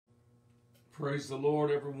Praise the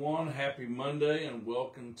Lord, everyone. Happy Monday, and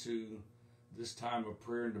welcome to this time of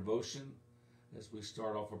prayer and devotion as we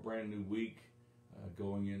start off a brand new week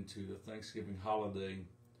going into the Thanksgiving holiday.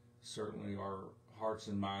 Certainly our hearts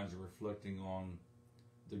and minds are reflecting on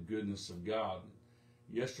the goodness of God.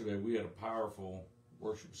 Yesterday we had a powerful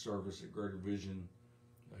worship service at Greater Vision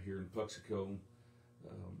here in Puxico.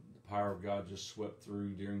 The power of God just swept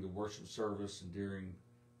through during the worship service and during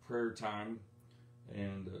prayer time.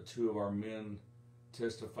 And two of our men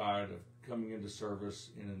testified of coming into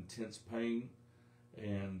service in intense pain,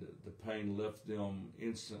 and the pain left them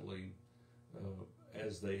instantly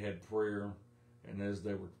as they had prayer and as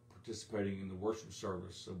they were participating in the worship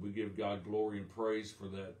service. So we give God glory and praise for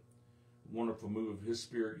that wonderful move of His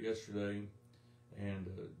Spirit yesterday, and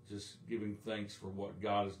just giving thanks for what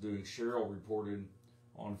God is doing. Cheryl reported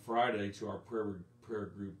on Friday to our prayer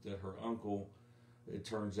group that her uncle, it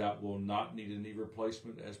turns out, will not need a knee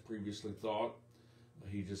replacement as previously thought.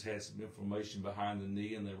 He just had some inflammation behind the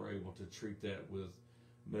knee, and they were able to treat that with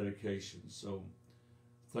medication. So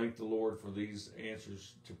thank the Lord for these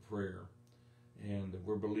answers to prayer. And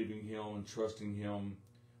we're believing Him and trusting Him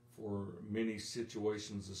for many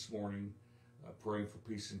situations this morning, praying for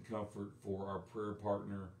peace and comfort for our prayer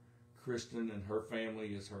partner, Kristen, and her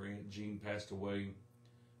family as her Aunt Jean passed away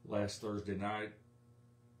last Thursday night.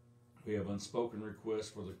 We have unspoken requests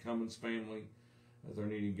for the Cummins family. They're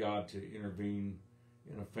needing God to intervene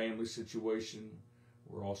in a family situation.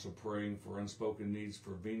 We're also praying for unspoken needs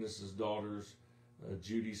for Venus's daughters,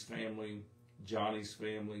 Judy's family, Johnny's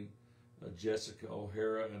family, Jessica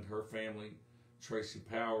O'Hara and her family, Tracy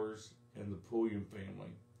Powers, and the Pulliam family.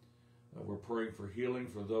 We're praying for healing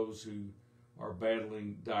for those who are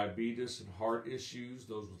battling diabetes and heart issues,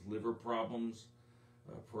 those with liver problems,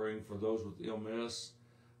 praying for those with MS.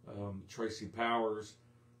 Tracy Powers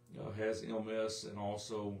has MS and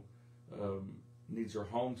also needs her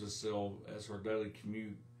home to sell as her daily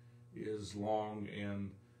commute is long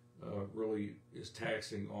and really is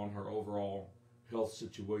taxing on her overall health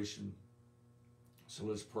situation. So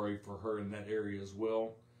let's pray for her in that area as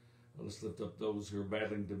well. Let's lift up those who are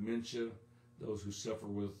battling dementia, those who suffer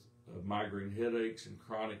with migraine headaches and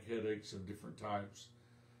chronic headaches of different types,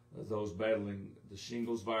 those battling the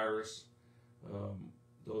shingles virus,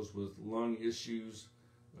 those with lung issues.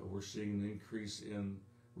 We're seeing an increase in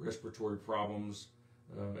respiratory problems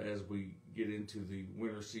as we get into the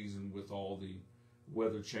winter season with all the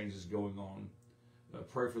weather changes going on.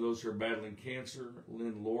 Pray for those who are battling cancer.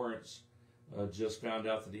 Lynn Lawrence just found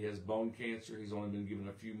out that he has bone cancer. He's only been given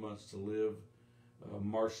a few months to live.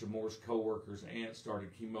 Marcia Moore's co-worker's aunt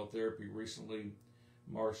started chemotherapy recently.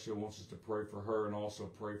 Marcia wants us to pray for her and also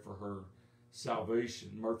pray for her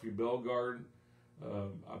salvation. Murphy Bellegarde,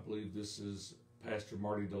 I believe this is Pastor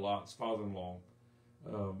Marty DeLotte's father-in-law,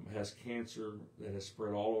 has cancer that has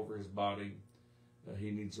spread all over his body.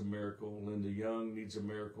 He needs a miracle. Linda Young needs a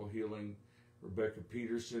miracle healing. Rebecca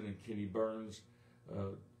Peterson and Kenny Burns,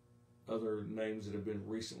 other names that have been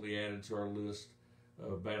recently added to our list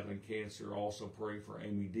battling cancer. Also praying for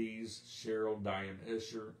Amy Dees, Cheryl, Diane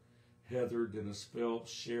Escher, Heather, Dennis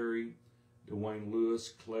Phelps, Sherry, Dwayne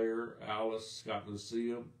Lewis, Claire, Alice, Scott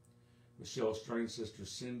Lucia, Michelle Strain's sister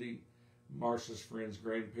Cindy, Marcia's friend's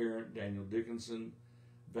grandparent Daniel Dickinson,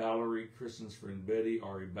 Valerie, Kristen's friend Betty,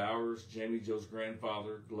 Ari Bowers, Jamie Joe's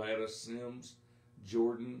grandfather Gladys Sims,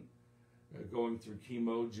 Jordan going through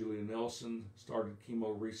chemo, Julia Nelson started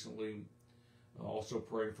chemo recently. Also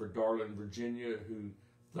praying for Darla and Virginia, who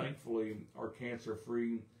thankfully are cancer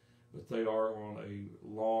free, but they are on a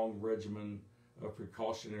long regimen of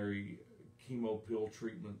precautionary chemo pill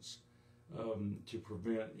treatments to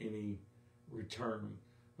prevent any return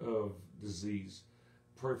of disease.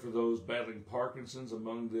 Pray for those battling Parkinson's,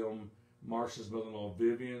 among them Marcia's mother-in-law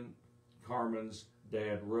Vivian, Carmen's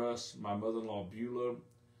dad Russ, my mother-in-law Beulah,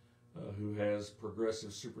 who has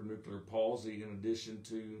progressive supranuclear palsy in addition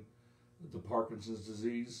to the Parkinson's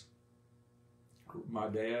disease. My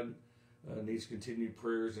dad needs continued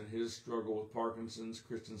prayers in his struggle with Parkinson's.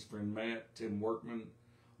 Kristen's friend Matt, Tim Workman,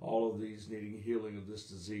 all of these needing healing of this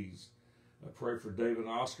disease. Pray for Dave and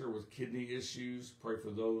Oscar with kidney issues. Pray for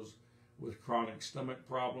those with chronic stomach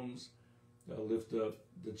problems. Lift up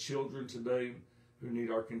the children today who need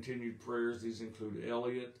our continued prayers. These include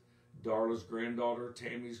Elliot, Darla's granddaughter,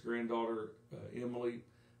 Tammy's granddaughter, Emily,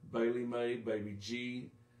 Bailey Mae, baby G,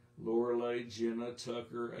 Lorelei, Jenna,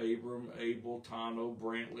 Tucker, Abram, Abel, Tano,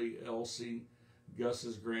 Brantley, Elsie,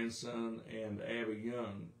 Gus's grandson, and Abby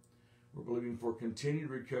Young. We're believing for continued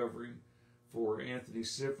recovery for Anthony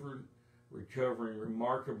Sifford, recovering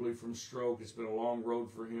remarkably from stroke. It's been a long road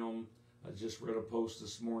for him. I just read a post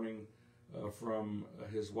this morning from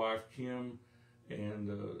his wife Kim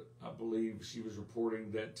and I believe she was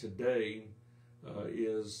reporting that today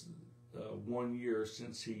is 1 year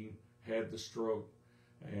since he had the stroke,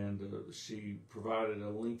 and she provided a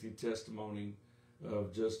lengthy testimony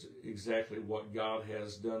of just exactly what God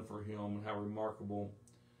has done for him and how remarkable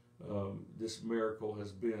this miracle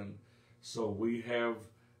has been. So we have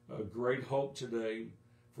a great hope today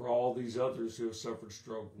for all these others who have suffered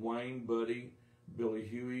stroke: Wayne, Buddy, Billy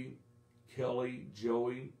Huey, Kelly,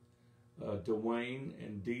 Joey, Dwayne,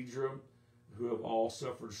 and Deidre, who have all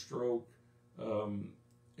suffered stroke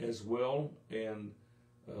as well. And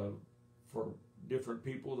for different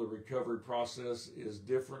people, the recovery process is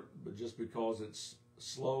different, but just because it's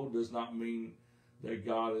slow does not mean that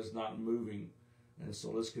God is not moving. And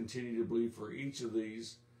so let's continue to believe for each of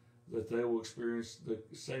these that they will experience the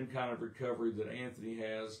same kind of recovery that Anthony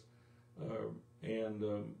has,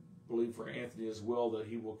 and believe for Anthony as well that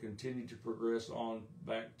he will continue to progress on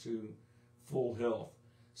back to full health.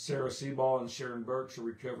 Sarah Seaball and Sharon Burks are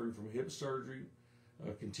recovering from hip surgery.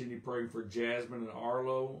 Continue praying for Jasmine and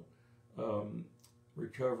Arlo,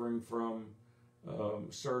 recovering from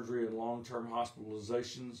surgery and long-term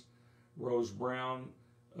hospitalizations. Rose Brown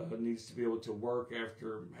needs to be able to work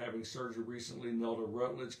after having surgery recently. Nelda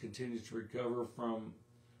Rutledge continues to recover from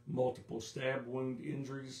multiple stab wound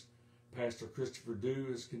injuries. Pastor Christopher Dew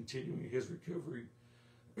is continuing his recovery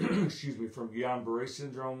from Guillain-Barré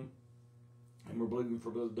syndrome. And we're believing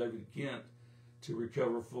for Brother David Kent to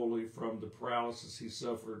recover fully from the paralysis he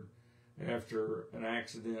suffered after an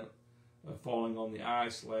accident falling on the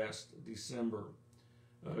ice last December.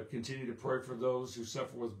 Continue to pray for those who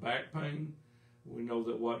suffer with back pain. We know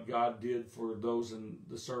that what God did for those in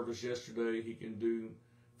the service yesterday, he can do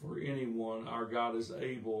for anyone. Our God is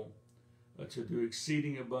able to do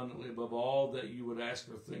exceeding abundantly above all that you would ask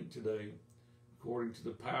or think today, according to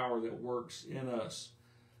the power that works in us.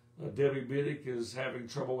 Debbie Biddick is having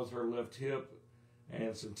trouble with her left hip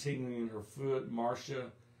and some tingling in her foot.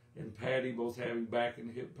 Marcia and Patty both having back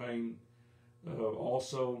and hip pain.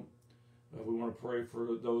 Also, we want to pray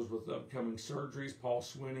for those with upcoming surgeries. Paul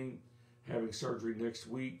Swinning having surgery next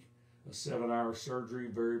week, a 7-hour surgery,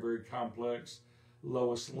 very, very complex.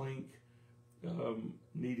 Lois Link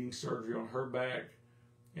needing surgery on her back,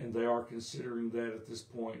 and they are considering that at this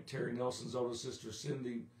point. Terry Nelson's oldest sister,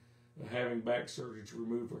 Cindy, having back surgery to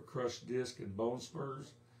remove a crushed disc and bone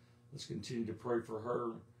spurs. Let's continue to pray for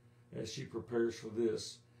her as she prepares for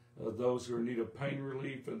this. Those who are in need of pain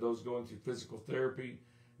relief and those going through physical therapy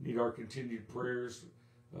need our continued prayers,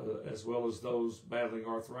 as well as those battling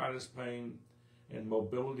arthritis pain and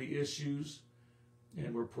mobility issues.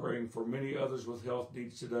 And we're praying for many others with health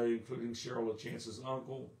needs today, including Cheryl LaChance's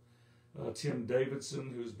uncle, Tim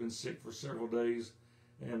Davidson, who's been sick for several days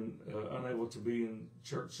and unable to be in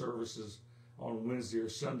church services on Wednesday or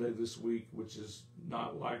Sunday this week, which is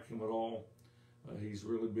not like him at all. He's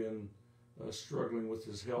really been struggling with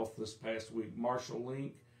his health this past week. Marshall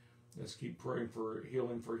Link, let's keep praying for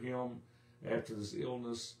healing for him after this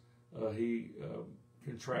illness he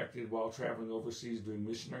contracted while traveling overseas doing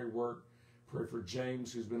missionary work. Pray for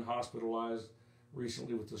James, who's been hospitalized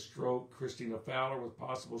recently with a stroke. Christina Fowler with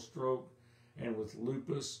possible stroke and with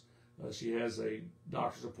lupus. She has a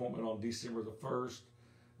doctor's appointment on December the 1st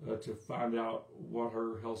to find out what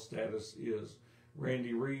her health status is.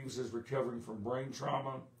 Randy Reeves is recovering from brain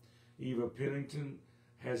trauma. Eva Pennington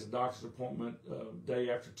has a doctor's appointment day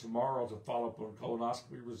after tomorrow to follow up on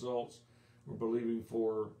colonoscopy results. We're believing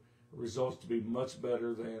for results to be much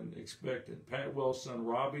better than expected. Pat Wells' son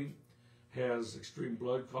Robbie has extreme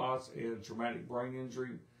blood clots and traumatic brain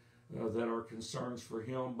injury that are concerns for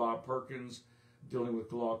him. Bob Perkins dealing with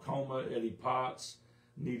glaucoma. Eddie Potts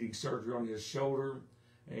needing surgery on his shoulder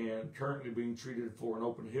and currently being treated for an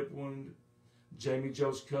open hip wound. Jamie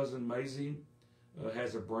Joe's cousin Maisie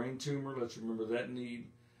has a brain tumor. Let's remember that need.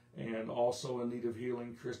 And also in need of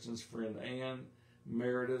healing, Kristen's friend Ann,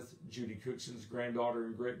 Meredith, Judy Cookson's granddaughter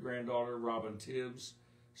and great-granddaughter, Robin Tibbs,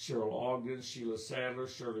 Cheryl Ogden, Sheila Sadler,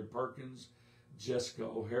 Shirley Perkins, Jessica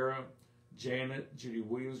O'Hara, Janet, Judy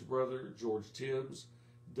Williams' brother, George Tibbs,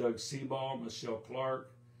 Doug Seaball, Michelle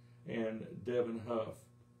Clark, and Devin Huff.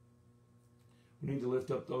 We need to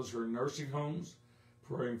lift up those who are in nursing homes,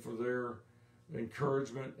 praying for their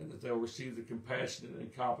encouragement and that they'll receive the compassionate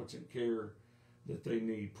and competent care that they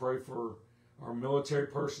need. Pray for our military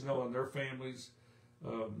personnel and their families.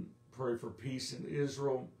 Pray for peace in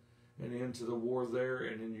Israel and into the war there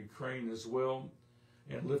and in Ukraine as well.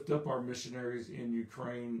 And lift up our missionaries in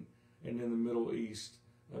Ukraine and in the Middle East.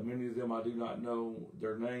 Many of them I do not know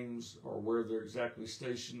their names or where they're exactly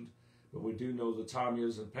stationed, but we do know the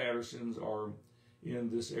Tamias and Pattersons are in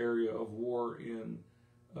this area of war in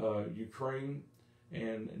Ukraine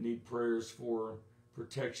and need prayers for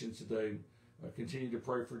protection today. Continue to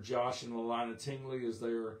pray for Josh and Lalina Tingley as they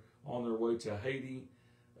are on their way to Haiti,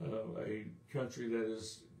 a country that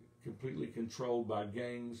is completely controlled by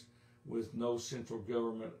gangs with no central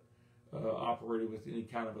government operating with any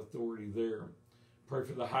kind of authority there. Pray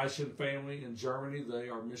for the Haitian family in Germany. They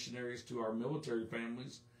are missionaries to our military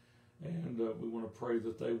families, and we want to pray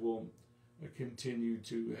that they will continue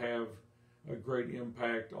to have a great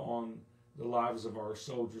impact on the lives of our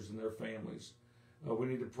soldiers and their families. We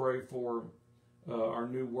need to pray for our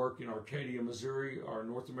new work in Arcadia, Missouri, our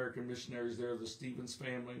North American missionaries there, the Stevens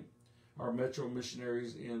family, our Metro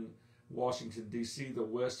missionaries in Washington, D.C., the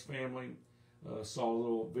West family. Saw a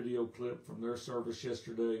little video clip from their service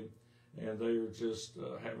yesterday, and they are just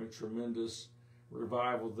having tremendous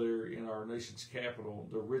revival there in our nation's capital.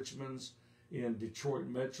 The Richmonds in Detroit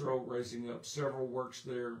Metro, raising up several works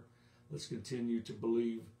there. Let's continue to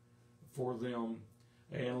believe for them.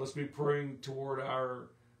 And let's be praying toward our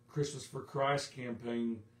Christmas for Christ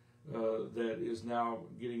campaign that is now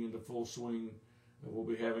getting into full swing. We'll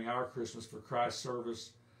be having our Christmas for Christ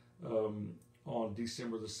service on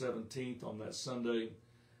December the 17th on that Sunday.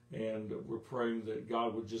 And we're praying that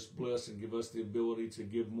God would just bless and give us the ability to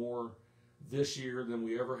give more this year than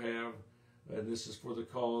we ever have. And this is for the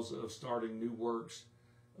cause of starting new works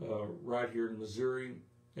right here in Missouri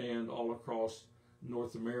and all across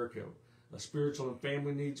North America. Spiritual and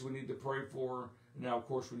family needs we need to pray for. Now, of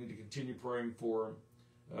course, we need to continue praying for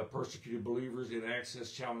persecuted believers in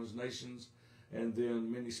access-challenged nations, and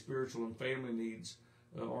then many spiritual and family needs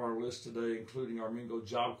on our list today, including our Mingo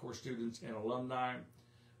Job Corps students and alumni.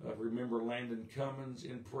 Remember Landon Cummins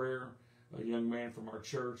in prayer, a young man from our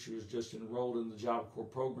church who is just enrolled in the Job Corps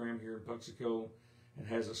program here in Puxico and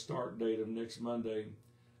has a start date of next Monday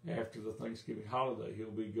after the Thanksgiving holiday.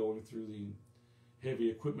 He'll be going through the heavy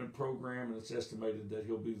equipment program, and it's estimated that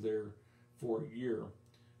he'll be there for a year.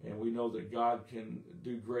 And we know that God can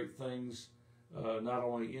do great things, not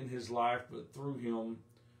only in his life, but through him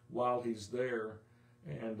while he's there.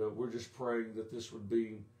 And we're just praying that this would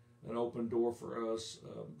be an open door for us,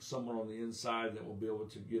 someone on the inside that will be able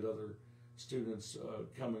to get other students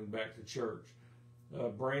coming back to church.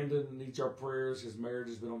 Brandon needs our prayers. His marriage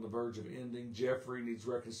has been on the verge of ending. Jeffrey needs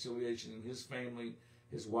reconciliation in his family.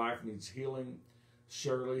 His wife needs healing.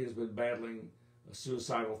 Shirley has been battling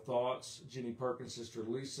suicidal thoughts. Jenny Perkins' sister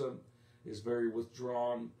Lisa is very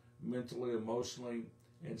withdrawn mentally, emotionally,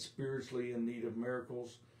 and spiritually in need of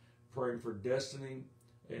miracles. Praying for Destiny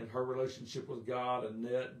and her relationship with God.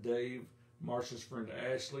 Annette, Dave, Marcia's friend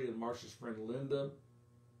Ashley, and Marcia's friend Linda.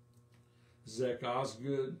 Zach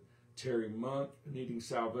Osgood, Terry Monk needing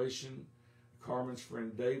salvation. Carmen's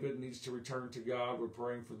friend David needs to return to God. We're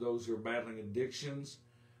praying for those who are battling addictions.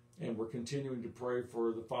 And we're continuing to pray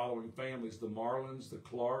for the following families: the Marlins, the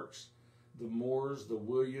Clarks, the Moores, the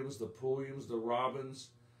Williams, the Pulliams, the Robbins,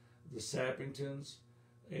 the Sappingtons,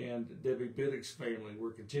 and Debbie Biddick's family.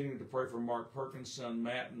 We're continuing to pray for Mark Perkins' son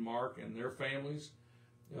Matt and Mark and their families,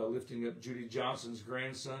 lifting up Judy Johnson's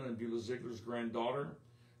grandson and Beulah Ziegler's granddaughter,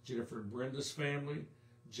 Jennifer and Brenda's family,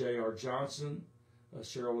 J.R. Johnson,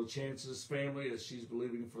 Cheryl LaChance's family, as she's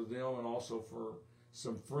believing for them and also for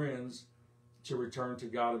some friends to return to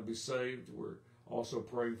God and be saved. We're also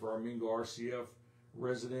praying for our Mingo RCF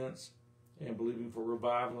residents and believing for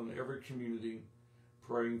revival in every community,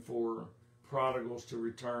 praying for prodigals to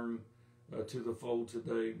return to the fold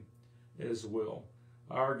today as well.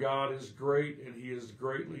 Our God is great, and he is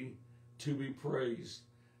greatly to be praised.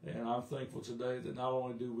 And I'm thankful today that not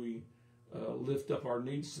only do we lift up our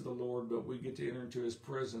needs to the Lord, but we get to enter into his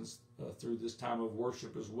presence through this time of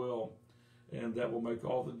worship as well. And that will make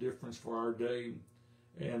all the difference for our day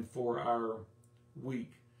and for our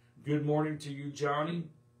week. Good morning to you, Johnny,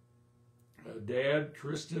 Dad,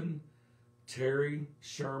 Kristen, Terry,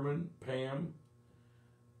 Sherman, Pam,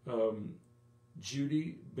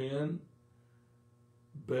 Judy, Ben,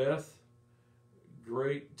 Beth.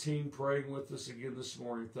 Great team praying with us again this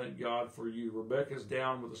morning. Thank God for you. Rebecca's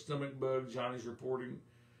down with a stomach bug. Johnny's reporting.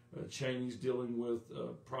 Cheney's dealing with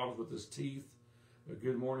problems with his teeth.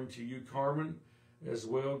 Good morning to you, Carmen, as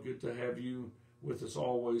well. Good to have you with us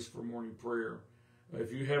always for morning prayer.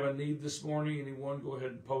 If you have a need this morning, anyone, go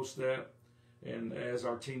ahead and post that. And as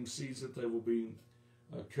our team sees it, they will be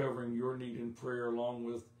covering your need in prayer along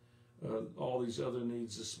with all these other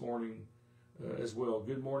needs this morning as well.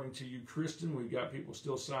 Good morning to you, Kristen. We've got people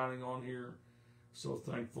still signing on here. So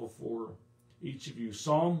thankful for each of you.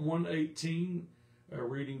 Psalm 118,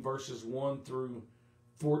 reading verses 1 through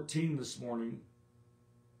 14 this morning.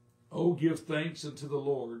 Oh, give thanks unto the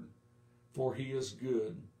Lord, for he is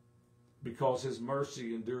good. because his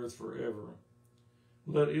mercy endureth forever.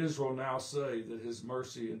 Let Israel now say that his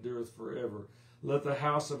mercy endureth forever. Let the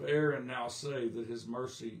house of Aaron now say that his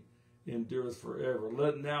mercy endureth forever.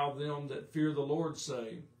 Let now them that fear the Lord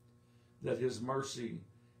say that his mercy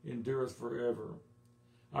endureth forever.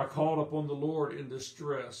 I called upon the Lord in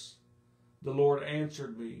distress. The Lord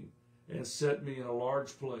answered me and set me in a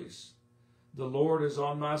large place. The Lord is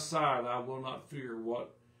on my side. I will not fear.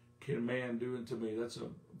 What can man do unto me? That's a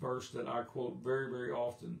verse that I quote very, very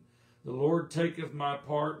often. The Lord taketh my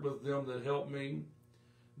part with them that help me.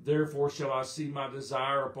 Therefore shall I see my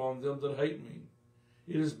desire upon them that hate me.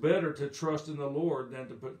 It is better to trust in the Lord than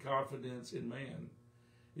to put confidence in man.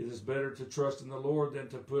 It is better to trust in the Lord than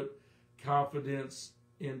to put confidence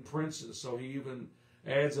in princes. So he even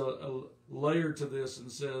adds a layer to this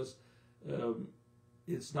and says,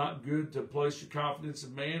 it's not good to place your confidence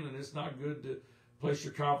in man, and it's not good to place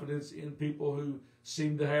your confidence in people who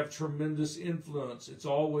seem to have tremendous influence. It's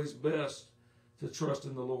always best to trust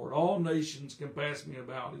in the Lord. All nations can pass me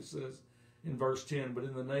about, he says in verse 10, but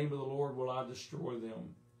in the name of the Lord will I destroy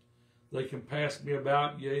them. They can pass me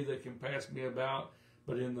about, yea, they can pass me about,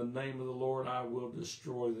 but in the name of the Lord I will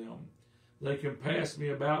destroy them. They can pass me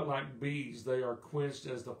about like bees. They are quenched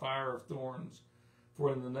as the fire of thorns.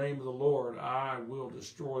 For in the name of the Lord I will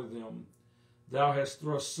destroy them. Thou hast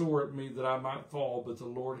thrust sore at me that I might fall, but the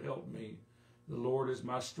Lord helped me. The Lord is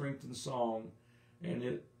my strength and song, and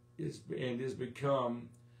it is become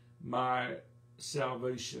my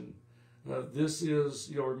salvation. This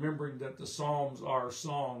is, remembering that the Psalms are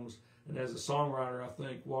songs, and as a songwriter, I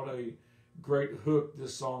think what a great hook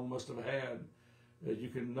this song must have had. You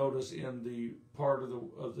can notice in the part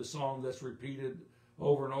of the song that's repeated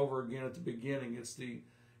over and over again at the beginning,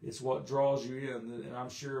 it's what draws you in. And I'm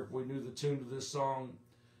sure if we knew the tune to this song,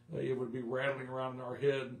 it would be rattling around in our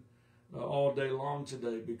head all day long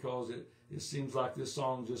today, because it seems like this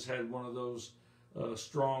song just had one of those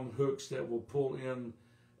strong hooks that will pull in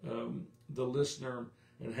the listener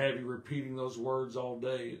and have you repeating those words all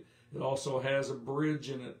day. It also has a bridge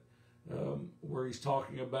in it where he's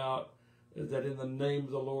talking about that in the name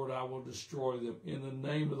of the Lord I will destroy them. In the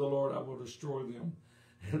name of the Lord I will destroy them.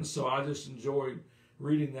 And so I just enjoyed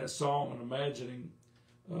reading that psalm and imagining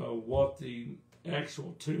what the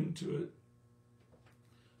actual tune to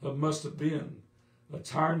it must have been. A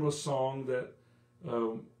timeless song that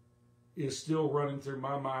is still running through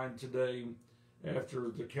my mind today after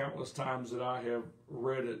the countless times that I have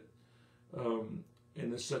read it.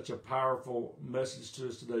 And it's such a powerful message to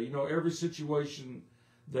us today. Every situation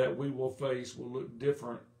that we will face will look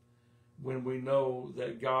different when we know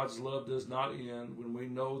that God's love does not end, when we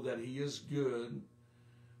know that he is good,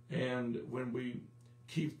 and when we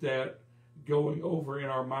keep that going over in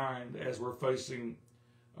our mind as we're facing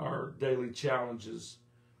our daily challenges.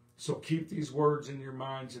 So keep these words in your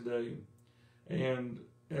mind today. And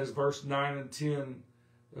as verse 9 and 10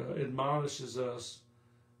 admonishes us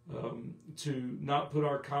to not put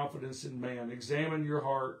our confidence in man. Examine your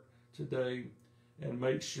heart today and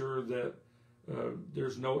make sure that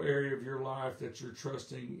there's no area of your life that you're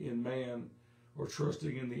trusting in man or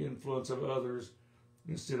trusting in the influence of others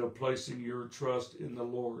instead of placing your trust in the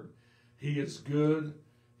Lord. He is good.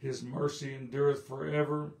 His mercy endureth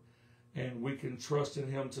forever. And we can trust in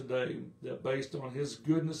him today that based on his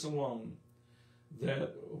goodness alone,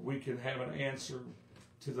 that we can have an answer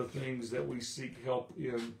to the things that we seek help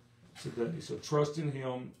in today. So trust in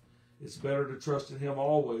him. It's better to trust in him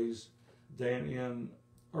always than in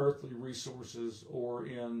earthly resources or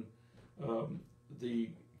in the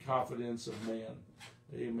confidence of man.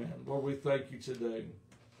 Amen. Lord, we thank you today.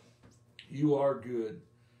 You are good.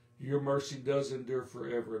 Your mercy does endure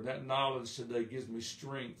forever. And that knowledge today gives me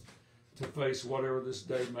strength to face whatever this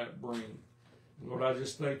day might bring. Lord, I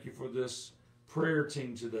just thank you for this prayer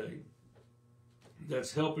team today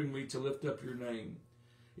that's helping me to lift up your name,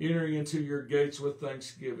 entering into your gates with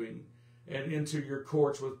thanksgiving and into your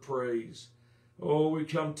courts with praise. Oh, we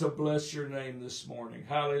come to bless your name this morning.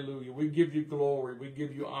 Hallelujah. We give you glory. We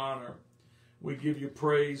give you honor. We give you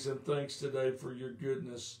praise and thanks today for your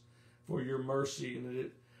goodness, for your mercy,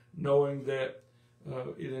 and knowing that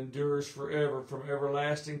it endures forever, from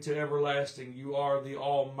everlasting to everlasting. You are the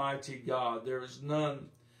Almighty God. There is none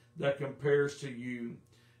that compares to you,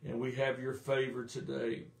 and we have your favor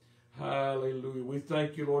today. Hallelujah. We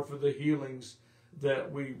thank you, Lord, for the healings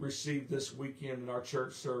that we received this weekend in our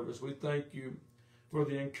church service. We thank you for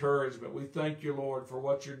the encouragement. We thank you, Lord, for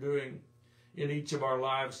what you're doing in each of our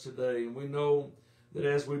lives today. And we know that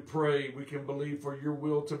as we pray, we can believe for your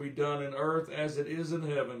will to be done in earth as it is in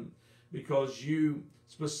heaven, because you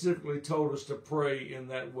specifically told us to pray in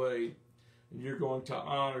that way. and you're going to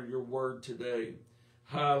honor your word today.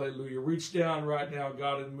 Hallelujah. Reach down right now,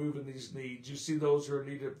 God, and move in these needs. You see those who are in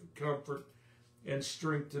need of comfort and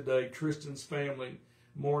strength today. Kristen's family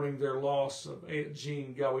mourning their loss of Aunt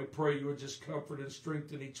Jean. God, we pray you would just comfort and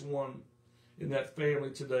strengthen each one in that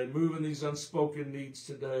family today. Move in these unspoken needs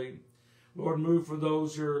today. Lord, move for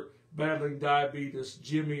those who are battling diabetes,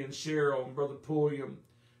 Jimmy and Cheryl and Brother Pulliam,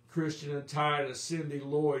 Christian and Titus, Cindy,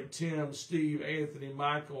 Lloyd, Tim, Steve, Anthony,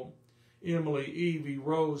 Michael, Emily, Evie,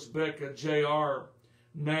 Rose, Becca, JR,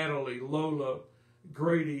 Natalie, Lola,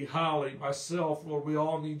 Grady, Holly, myself. Lord, we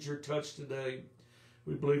all need your touch today.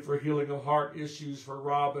 We believe for healing of heart issues for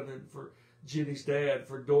Robin and for Jenny's dad,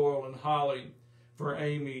 for Doyle and Holly, for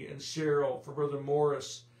Amy and Cheryl, for Brother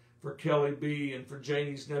Morris, for Kelly B., and for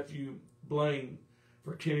Janie's nephew Blaine,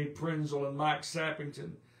 for Kenny Prinzel and Mike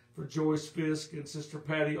Sappington, for Joyce Fisk and Sister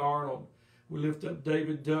Patty Arnold. We lift up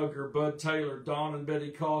David Duggar, Bud Taylor, Dawn and Betty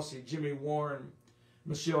Causey, Jimmy Warren,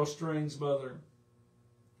 Michelle Strain's mother.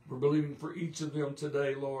 We're believing for each of them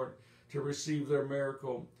today, Lord, to receive their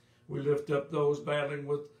miracle. We lift up those battling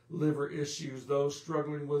with liver issues, those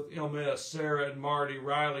struggling with MS, Sarah and Marty,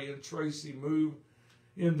 Riley and Tracy. Move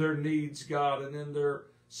in their needs, God, and in their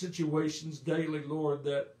situations daily, Lord,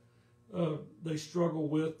 that they struggle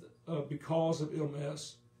with because of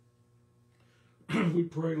MS. We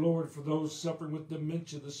pray, Lord, for those suffering with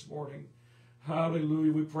dementia this morning.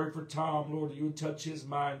 Hallelujah. We pray for Tom, Lord, that you would touch his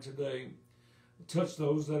mind today. Touch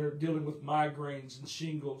those that are dealing with migraines and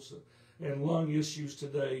shingles and lung issues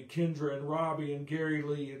today. Kendra and Robbie and Gary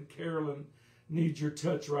Lee and Carolyn need your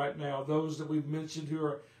touch right now. Those that we've mentioned who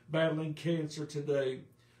are battling cancer today.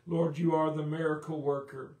 Lord, you are the miracle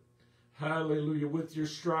worker. Hallelujah. With your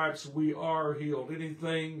stripes, we are healed.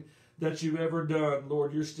 Anything that you've ever done,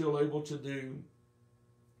 Lord, you're still able to do.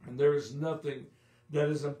 And there is nothing that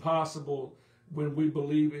is impossible when we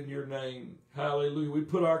believe in your name. Hallelujah. We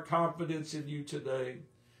put our confidence in you today.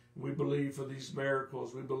 We believe for these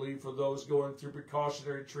miracles. We believe for those going through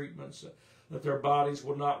precautionary treatments, that their bodies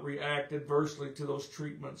will not react adversely to those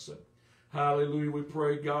treatments. Hallelujah. We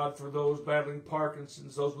pray, God, for those battling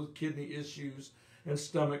Parkinson's, those with kidney issues and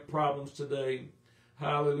stomach problems today.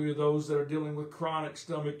 Hallelujah. Those that are dealing with chronic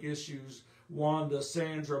stomach issues. Wanda,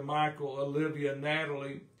 Sandra, Michael, Olivia,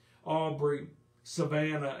 Natalie, Aubrey,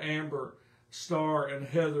 Savannah, Amber, Star, and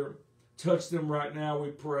Heather. Touch them right now, we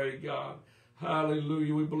pray, God.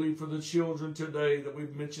 Hallelujah. We believe for the children today that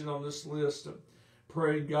we've mentioned on this list.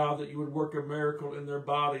 Pray, God, that you would work a miracle in their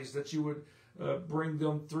bodies, that you would bring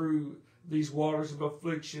them through these waters of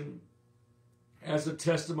affliction as a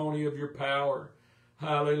testimony of your power.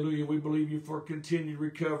 Hallelujah. We believe you for continued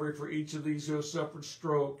recovery for each of these who have suffered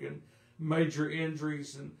stroke and major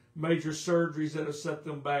injuries and major surgeries that have set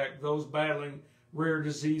them back, those battling rare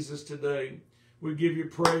diseases today. We give you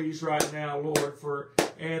praise right now, Lord, for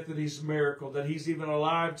Anthony's miracle, that he's even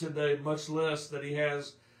alive today, much less that he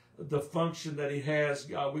has the function that he has.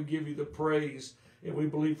 God, we give you the praise, and we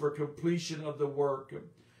believe for completion of the work.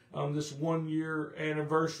 On this 1 year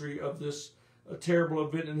anniversary of this terrible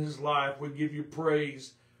event in his life, we give you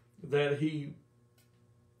praise that he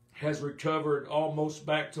has recovered almost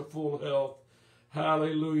back to full health.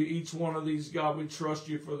 Hallelujah. Each one of these, God, we trust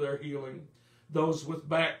you for their healing. Those with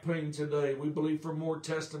back pain today, we believe for more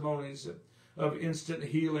testimonies of instant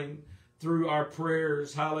healing through our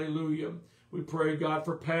prayers. Hallelujah. We pray, God,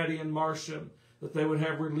 for Patty and Marcia, that they would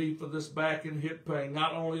have relief of this back and hip pain,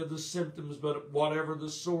 not only of the symptoms, but whatever the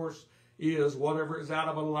source is, whatever is out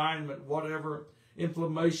of alignment, whatever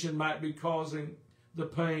inflammation might be causing the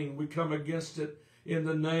pain. We come against it in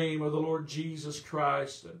the name of the Lord Jesus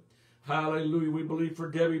Christ. Hallelujah. We believe for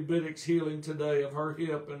Debbie Biddick's healing today of her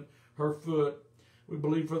hip and her foot. We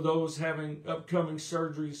believe for those having upcoming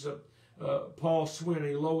surgeries, Paul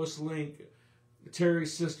Swinney, Lois Link,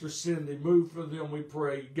 Terry's sister Cindy. Move for them, we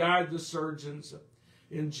pray. Guide the surgeons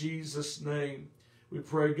in Jesus' name. We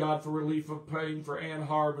pray, God, for relief of pain for Ann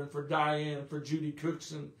Harbin, for Diane, for Judy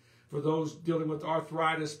Cookson, for those dealing with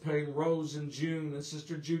arthritis pain, Rose and June, and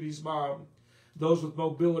Sister Judy's mom. Those with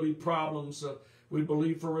mobility problems, we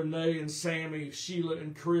believe for Renee and Sammy, Sheila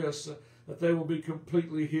and Chris, that they will be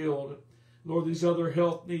completely healed. Lord, these other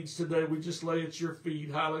health needs today, we just lay at your feet.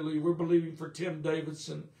 Hallelujah. We're believing for Tim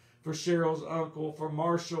Davidson, for Cheryl's uncle, for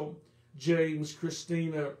Marshall, James,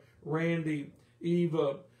 Christina, Randy,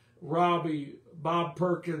 Eva, Robbie, Bob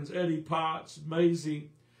Perkins, Eddie Potts, Maisie,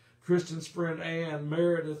 Kristen's friend Ann,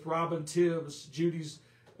 Meredith, Robin Tibbs,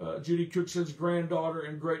 Judy Cookson's granddaughter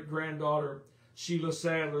and great-granddaughter, Sheila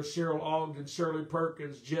Sadler, Cheryl Ogden, Shirley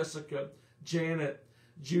Perkins, Jessica, Janet,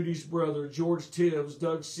 Judy's brother, George Tibbs,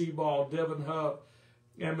 Doug Seaball, Devin Huff,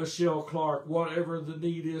 and Michelle Clark. Whatever the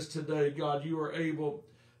need is today, God, you are able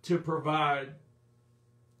to provide.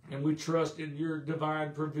 And we trust in your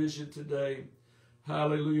divine provision today.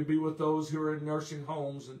 Hallelujah. Be with those who are in nursing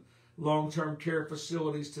homes and long-term care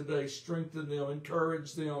facilities today. Strengthen them,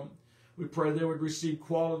 encourage them. We pray they would receive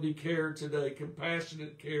quality care today,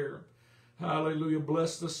 compassionate care. Hallelujah.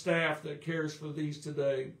 Bless the staff that cares for these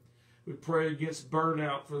today. We pray against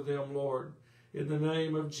burnout for them, Lord. In the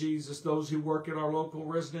name of Jesus, those who work in our local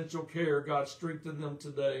residential care, God, strengthen them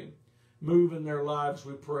today. Move in their lives,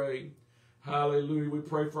 we pray. Hallelujah. We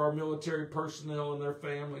pray for our military personnel and their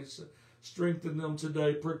families. Strengthen them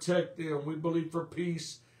today. Protect them. We believe for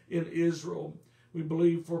peace in Israel. We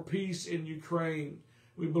believe for peace in Ukraine.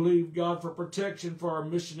 We believe, God, for protection for our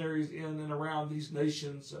missionaries in and around these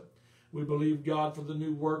nations. We believe, God, for the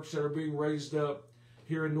new works that are being raised up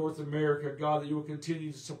here in North America. God, that you will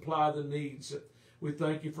continue to supply the needs. We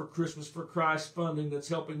thank you for Christmas for Christ funding that's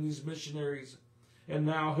helping these missionaries and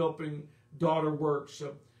now helping Daughter Works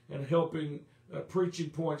and helping preaching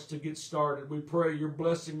points to get started. We pray your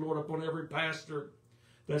blessing, Lord, upon every pastor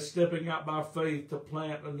that's stepping out by faith to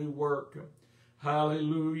plant a new work.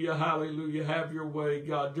 Hallelujah, hallelujah. Have your way,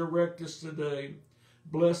 God. Direct us today.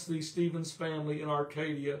 Bless the Stevens family in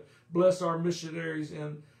Arcadia. Bless our missionaries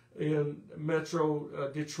in Metro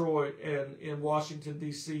Detroit and in Washington,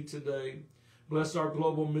 D.C. today. Bless our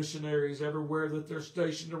global missionaries everywhere that they're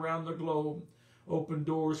stationed around the globe. Open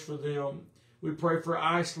doors for them. We pray for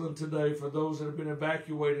Iceland today, for those that have been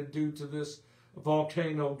evacuated due to this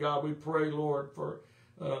volcano. God, we pray, Lord, for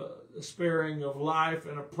sparing of life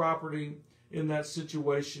and of property in that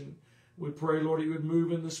situation. We pray, Lord, you would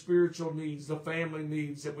move in the spiritual needs, the family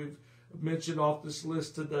needs that we've mentioned off this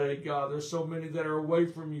list today. God, there's so many that are away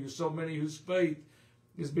from you, so many whose faith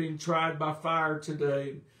is being tried by fire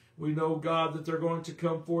today. We know, God, that they're going to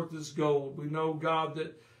come forth as gold. We know, God,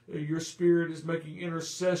 that your Spirit is making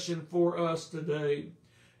intercession for us today,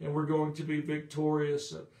 and we're going to be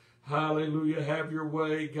victorious. Hallelujah. Have your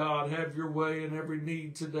way, God. Have your way in every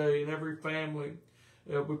need today, in every family.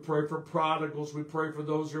 We pray for prodigals. We pray for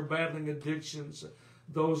those who are battling addictions,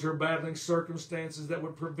 those who are battling circumstances that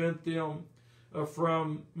would prevent them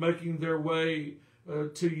from making their way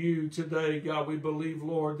to you today. God, we believe,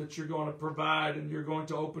 Lord, that you're going to provide and you're going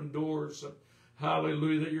to open doors.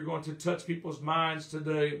 Hallelujah, that you're going to touch people's minds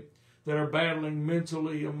today that are battling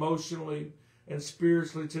mentally, emotionally, and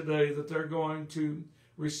spiritually today, that they're going to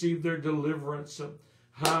receive their deliverance.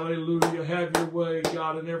 Hallelujah. Have your way,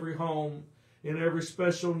 God, in every home, in every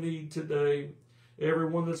special need today.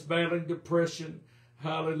 Everyone that's battling depression,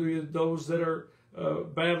 hallelujah, those that are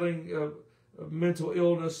battling mental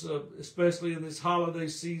illness, especially in these holiday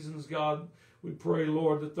seasons, God, we pray,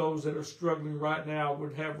 Lord, that those that are struggling right now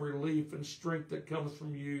would have relief and strength that comes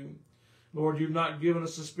from you. Lord, you've not given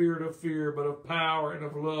us a spirit of fear, but of power and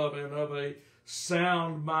of love and of a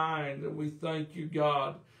sound mind. And we thank you,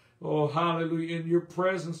 God. Oh, hallelujah. In your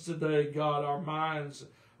presence today, God, our minds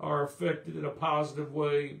are affected in a positive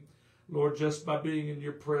way, Lord, just by being in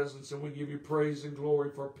your presence. And we give you praise and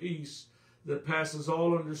glory for peace that passes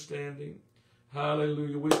all understanding.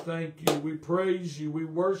 Hallelujah. We thank you. We praise you. We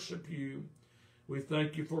worship you. We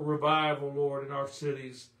thank you for revival, Lord, in our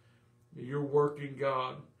cities. You're working,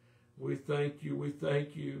 God. We thank you. We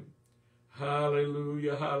thank you.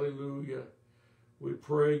 Hallelujah. Hallelujah. We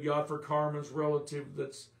pray, God, for Carmen's relative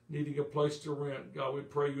that's needing a place to rent. God, we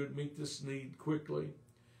pray you would meet this need quickly.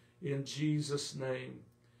 In Jesus' name.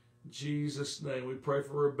 Jesus' name. We pray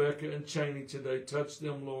for Rebecca and Cheney today. Touch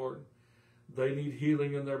them, Lord. They need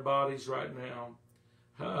healing in their bodies right now.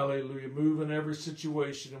 Hallelujah. Move in every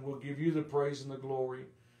situation, and we'll give you the praise and the glory,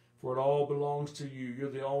 for it all belongs to you.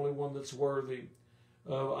 You're the only one that's worthy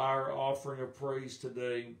of our offering of praise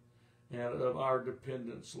today and of our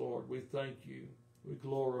dependence, Lord. We thank you. We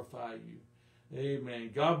glorify you.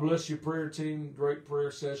 Amen. God bless you, prayer team. Great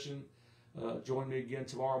prayer session. Join me again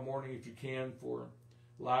tomorrow morning if you can for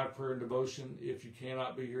live prayer and devotion. If you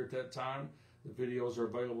cannot be here at that time, the videos are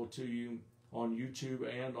available to you on YouTube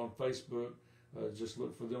and on Facebook. Just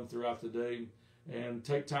look for them throughout the day, and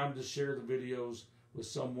take time to share the videos with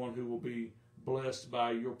someone who will be blessed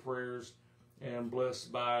by your prayers and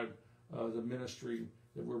blessed by the ministry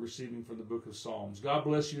that we're receiving from the book of Psalms. God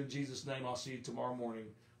bless you in Jesus' name. I'll see you tomorrow morning,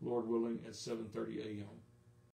 Lord willing, at 7:30 a.m.